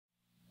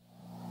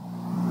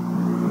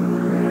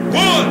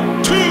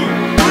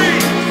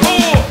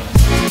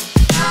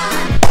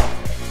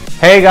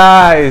Hey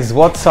guys,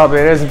 what's up?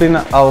 It has been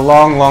a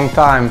long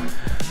time.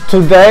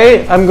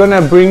 Today I'm gonna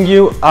bring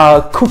you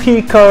a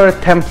cookie cutter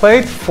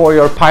template for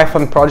your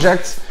Python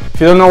projects.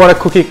 If you don't know what a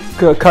cookie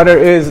cutter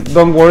is,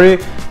 don't worry.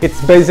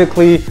 It's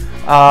basically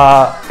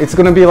it's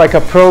gonna be like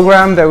a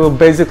program that will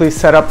basically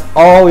set up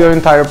all your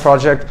entire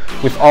project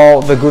with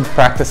all the good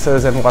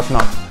practices and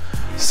whatnot.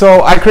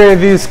 So I created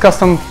this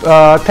custom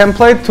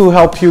template to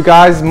help you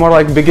guys, more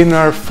like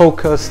beginner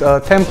focused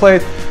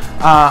template.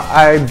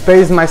 I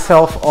based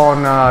myself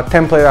on a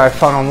template I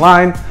found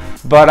online,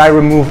 but I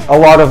removed a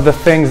lot of the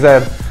things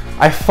that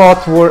I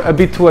thought were a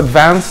bit too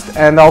advanced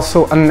and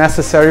also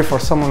unnecessary for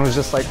someone who's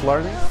just like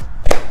learning.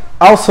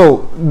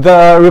 Also,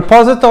 the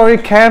repository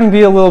can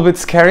be a little bit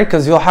scary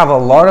because you'll have a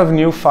lot of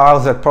new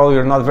files that probably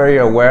you're not very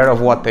aware of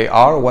what they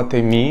are, what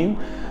they mean.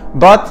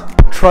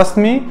 But trust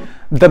me,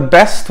 the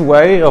best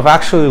way of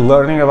actually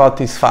learning about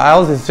these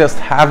files is just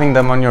having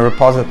them on your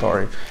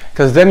repository,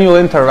 because then you'll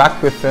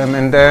interact with them,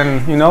 and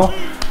then, you know,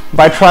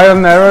 by trial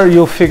and error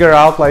you'll figure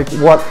out like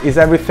what is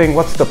everything,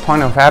 what's the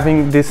point of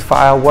having this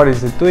file, what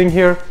is it doing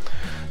here.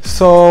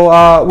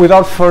 So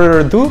without further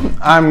ado,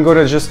 I'm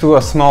gonna just do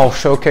a small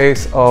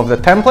showcase of the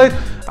template.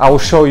 I will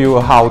show you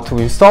how to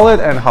install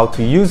it and how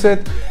to use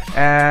it,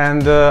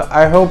 and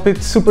I hope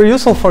it's super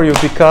useful for you,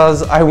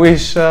 because I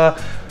wish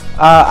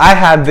I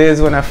had this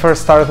when I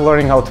first started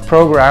learning how to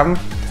program.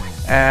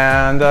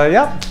 And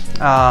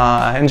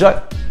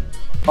enjoy.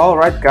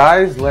 Alright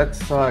guys, let's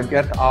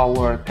get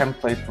our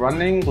template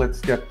running. Let's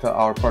get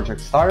our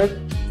project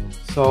started.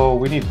 So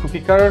we need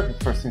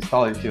cookiecutter. First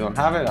install it if you don't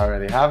have it. I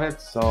already have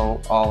it. So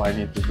all I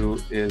need to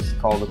do is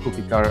call the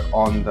cookiecutter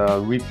on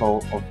the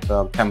repo of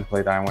the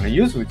template I want to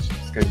use, which in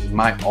this case is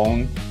my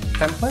own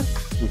template,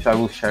 which I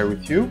will share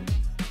with you.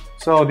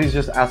 So this is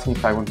just asking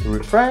if I want to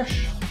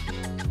refresh.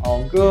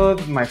 All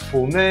good. My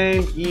full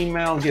name,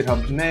 email,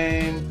 GitHub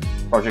name,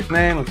 project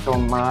name. Let's go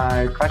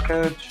my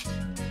package.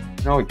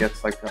 You know, it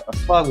gets like a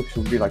slug, which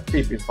will be like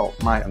pip install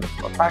my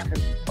underscore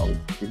package. So it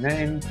will be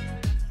named.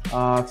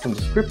 Some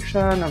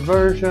description, a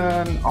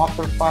version,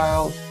 author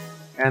file,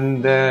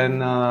 and then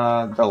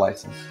the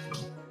license.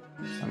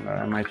 It's under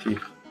MIT.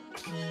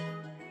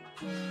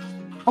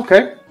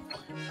 Okay.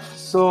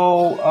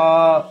 So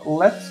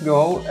let's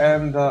go,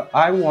 and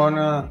I'm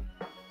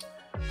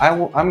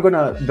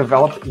gonna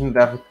develop in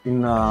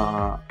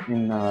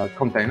a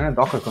container, a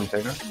Docker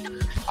container.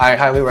 I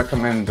highly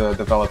recommend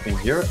developing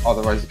here.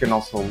 Otherwise, you can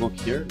also look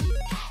here.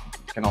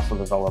 You can also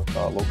develop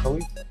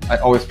locally. I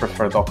always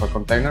prefer Docker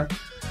container.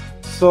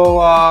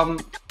 So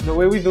the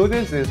way we do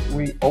this is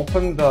we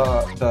open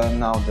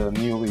the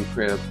newly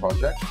created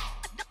project.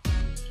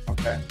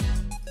 Okay.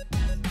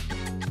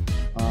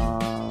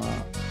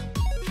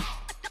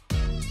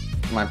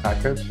 My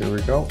package. Here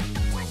we go.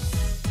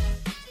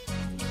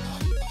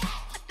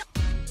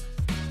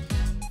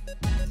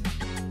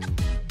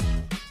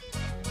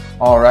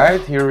 All right,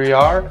 here we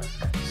are.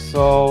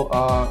 So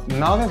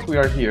now that we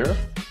are here,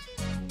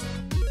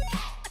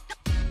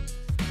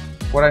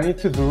 what I need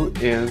to do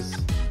is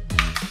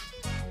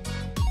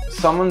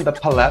summon the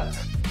palette,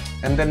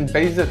 and then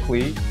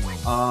basically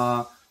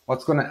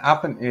what's going to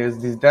happen is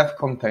this dev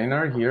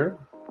container here,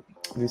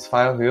 this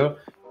file here,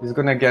 is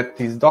going to get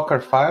this Docker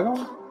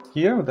file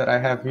here that I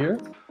have here,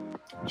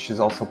 which is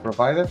also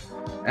provided,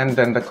 and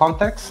then the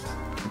context,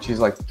 which is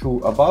like 2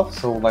 above,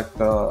 so like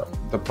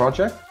the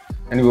project.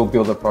 And we will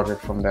build a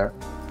project from there,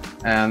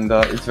 and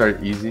it's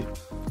very easy.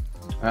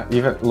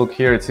 Even look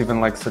here, it's even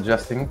like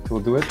suggesting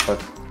to do it,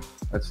 but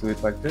let's do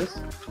it like this.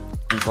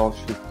 Control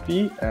Shift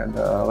P, and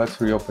let's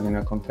reopen in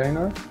a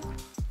container.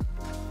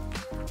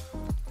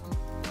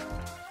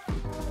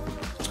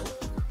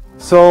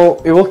 So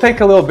it will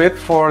take a little bit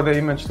for the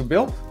image to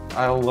build.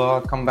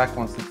 I'll come back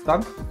once it's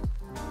done.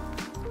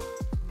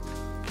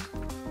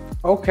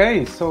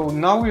 Okay, so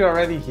now we are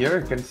already here.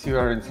 You can see we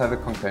are inside the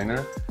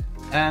container.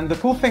 And the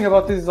cool thing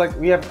about this is like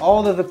we have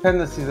all the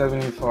dependencies that we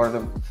need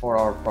for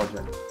our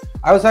project.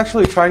 I was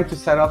actually trying to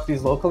set up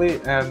these locally,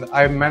 and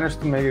I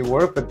managed to make it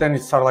work, but then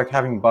it started like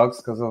having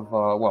bugs because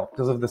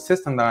of the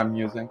system that I'm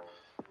using.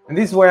 And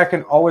this way I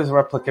can always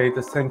replicate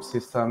the same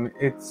system.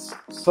 It's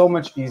so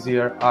much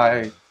easier.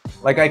 I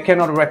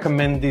cannot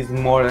recommend this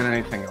more than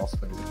anything else.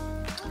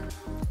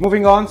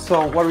 Moving on,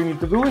 so what we need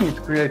to do, we need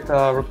to create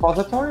a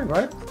repository,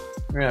 right?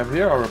 We have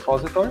here our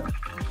repository.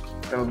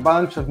 We have a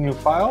bunch of new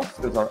files.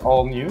 These are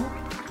all new.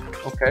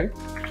 Okay,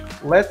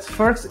 let's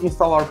first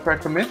install our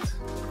pre-commit.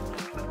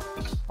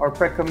 Our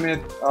pre-commit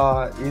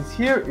is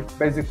here. It's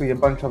basically a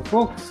bunch of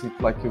hooks.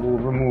 It will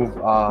remove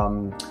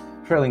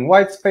trailing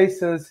white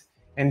spaces.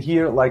 And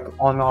here, like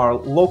on our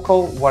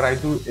local, what I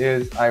do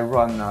is I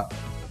run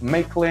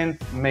make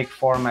lint, make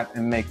format,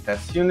 and make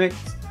test Unix.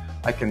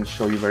 I can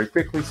show you very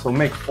quickly. So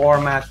make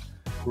format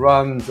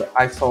runs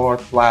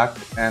isort, black,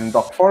 and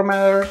doc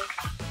formatter.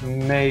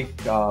 Make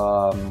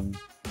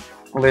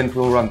lint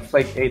will run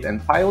flake8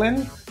 and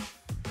pylint.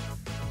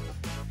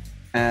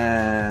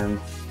 And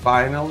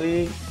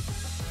finally,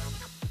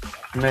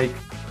 make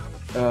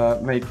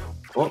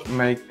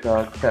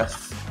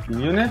test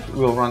unit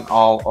will run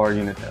all our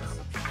unit tests.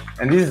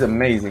 And this is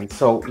amazing.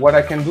 So what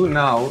I can do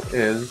now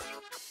is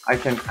I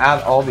can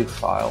add all these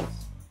files.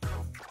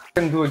 I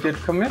can do a git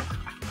commit,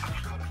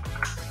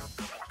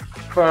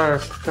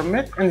 first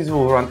commit, and this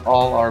will run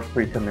all our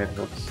pre-commit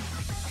hooks.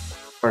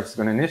 First, it's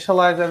going to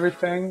initialize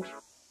everything.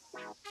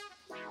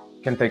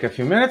 Can take a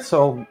few minutes,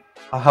 so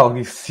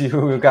I'll see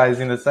you guys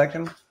in a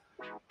second.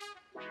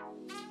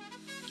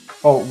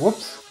 Oh,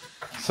 whoops.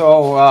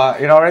 So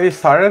it already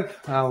started.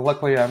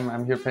 Luckily,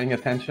 I'm here paying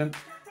attention.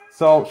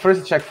 So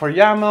first check for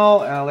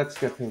YAML. Let's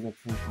get to the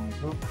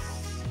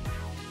hooks.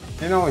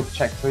 You know, we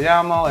check for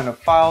YAML and a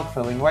file,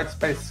 fill in white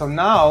space. So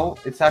now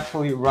it's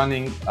actually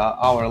running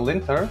our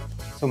linter.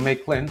 So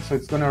make lint. So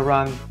it's going to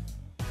run.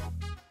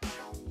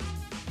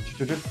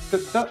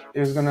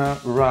 It's going to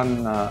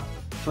run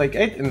Flake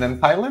 8 and then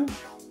pylon.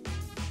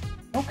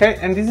 Okay,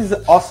 and this is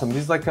awesome.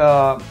 This is like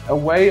a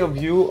way of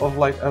view of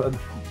like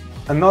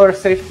another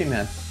safety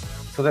net,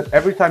 so that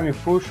every time you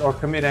push or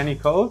commit any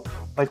code,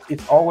 like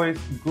it's always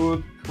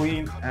good,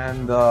 clean,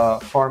 and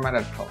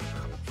formatted code.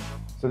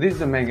 So this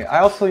is amazing. I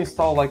also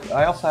install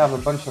I also have a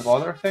bunch of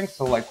other things.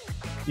 So like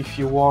if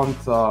you want,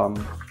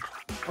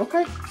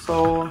 okay,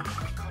 so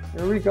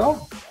here we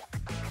go.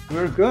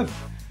 We're good.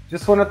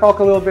 Just want to talk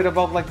a little bit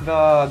about like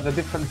the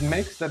different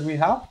makes that we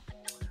have.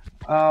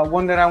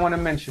 One that I want to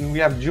mention, we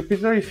have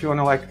Jupyter. If you want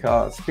to like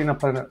spin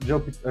up a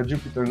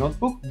Jupyter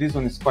notebook, this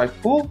one is quite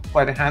cool,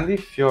 quite handy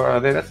if you're a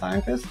data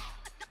scientist.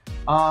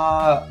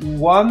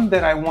 One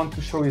that I want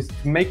to show is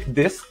make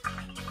disk.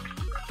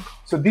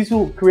 So this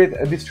will create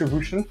a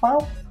distribution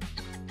file,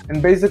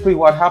 and basically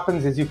what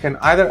happens is you can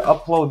either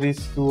upload this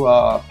to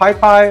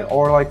PyPy,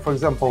 or like for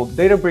example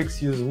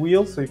Databricks use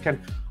wheel, so you can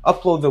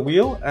upload the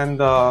wheel, and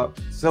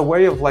it's a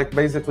way of like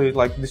basically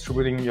like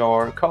distributing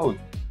your code.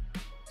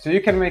 So you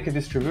can make a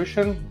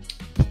distribution.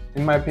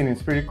 In my opinion,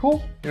 it's pretty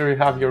cool. Here you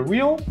have your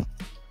wheel.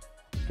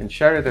 You can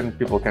share it and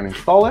people can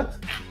install it.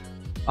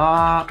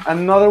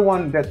 Another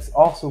one that's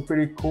also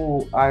pretty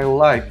cool I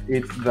like,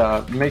 it's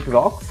the make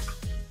docs.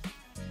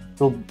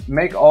 So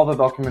make all the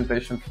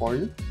documentation for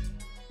you.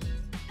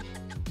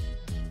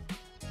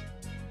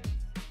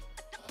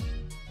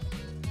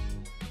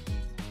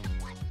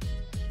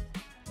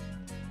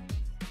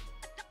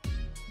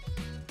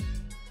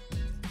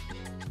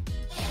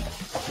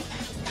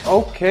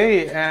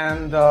 Okay,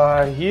 and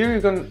here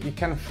you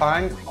can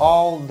find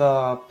all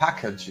the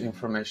package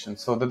information,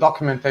 so the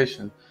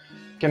documentation.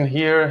 You can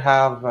here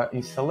have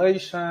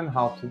installation,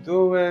 how to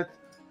do it,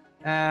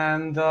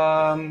 and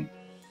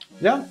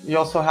yeah, you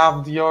also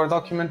have your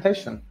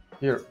documentation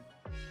here.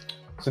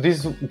 So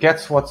this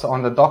gets what's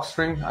on the doc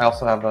string. I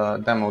also have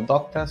a demo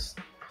doc test,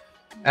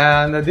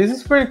 and this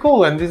is pretty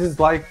cool. And this is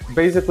like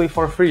basically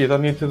for free. You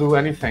don't need to do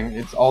anything.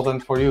 It's all done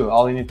for you.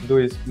 All you need to do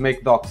is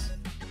make docs,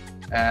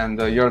 and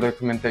your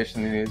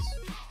documentation is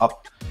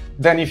up.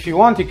 Then if you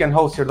want, you can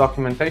host your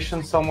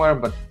documentation somewhere,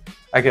 but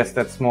I guess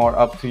that's more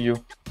up to you.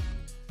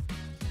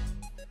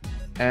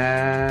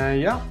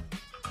 And yeah,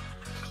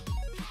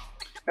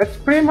 that's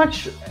pretty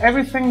much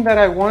everything that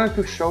I wanted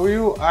to show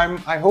you.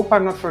 I hope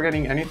I'm not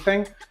forgetting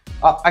anything.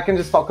 I can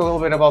just talk a little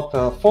bit about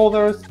the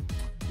folders.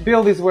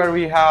 Build is where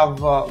we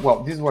have,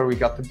 well, this is where we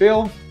got the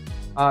build.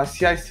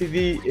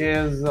 CI/CD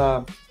is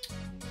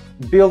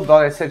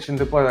build.sh and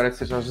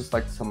deploy.sh are just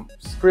like some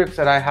scripts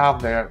that I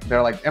have.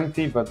 They're like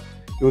empty, but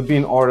it would be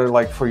in order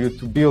like for you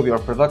to build your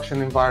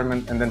production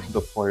environment and then to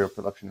deploy your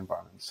production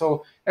environment.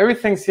 So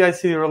everything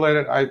CI/CD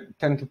related, I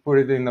tend to put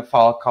it in a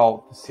file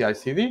called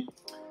CI/CD.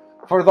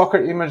 For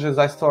Docker images,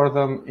 I store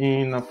them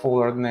in a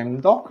folder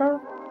named Docker,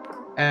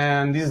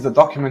 and this is the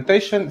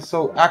documentation.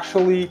 So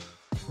actually,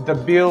 the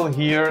build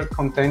here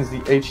contains the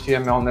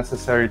HTML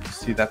necessary to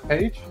see that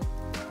page.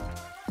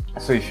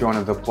 So if you want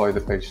to deploy the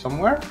page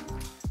somewhere.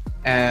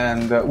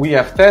 And we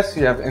have tests,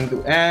 we have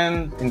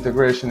end-to-end,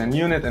 integration and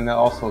unit, and then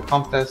also a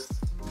comp test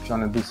if you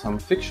want to do some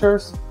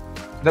fixtures.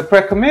 The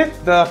pre-commit,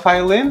 the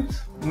file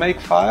int, make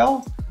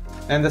file,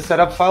 and the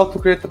setup file to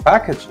create the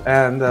package.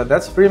 And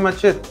that's pretty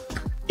much it.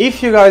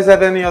 If you guys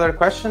have any other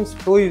questions,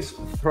 please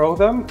throw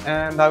them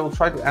and I will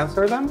try to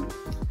answer them.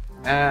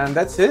 And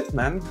that's it,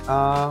 man.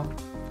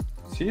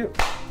 See you.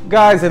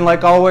 Guys, and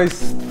like always,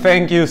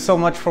 thank you so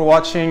much for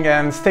watching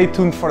and stay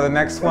tuned for the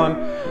next one.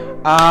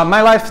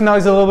 My life now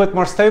is a little bit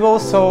more stable,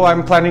 so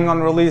I'm planning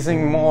on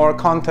releasing more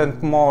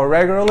content more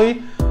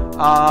regularly.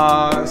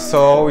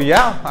 So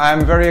yeah,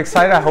 I'm very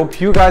excited. I hope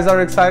you guys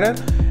are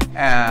excited,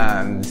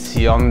 and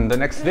see you on the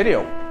next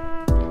video.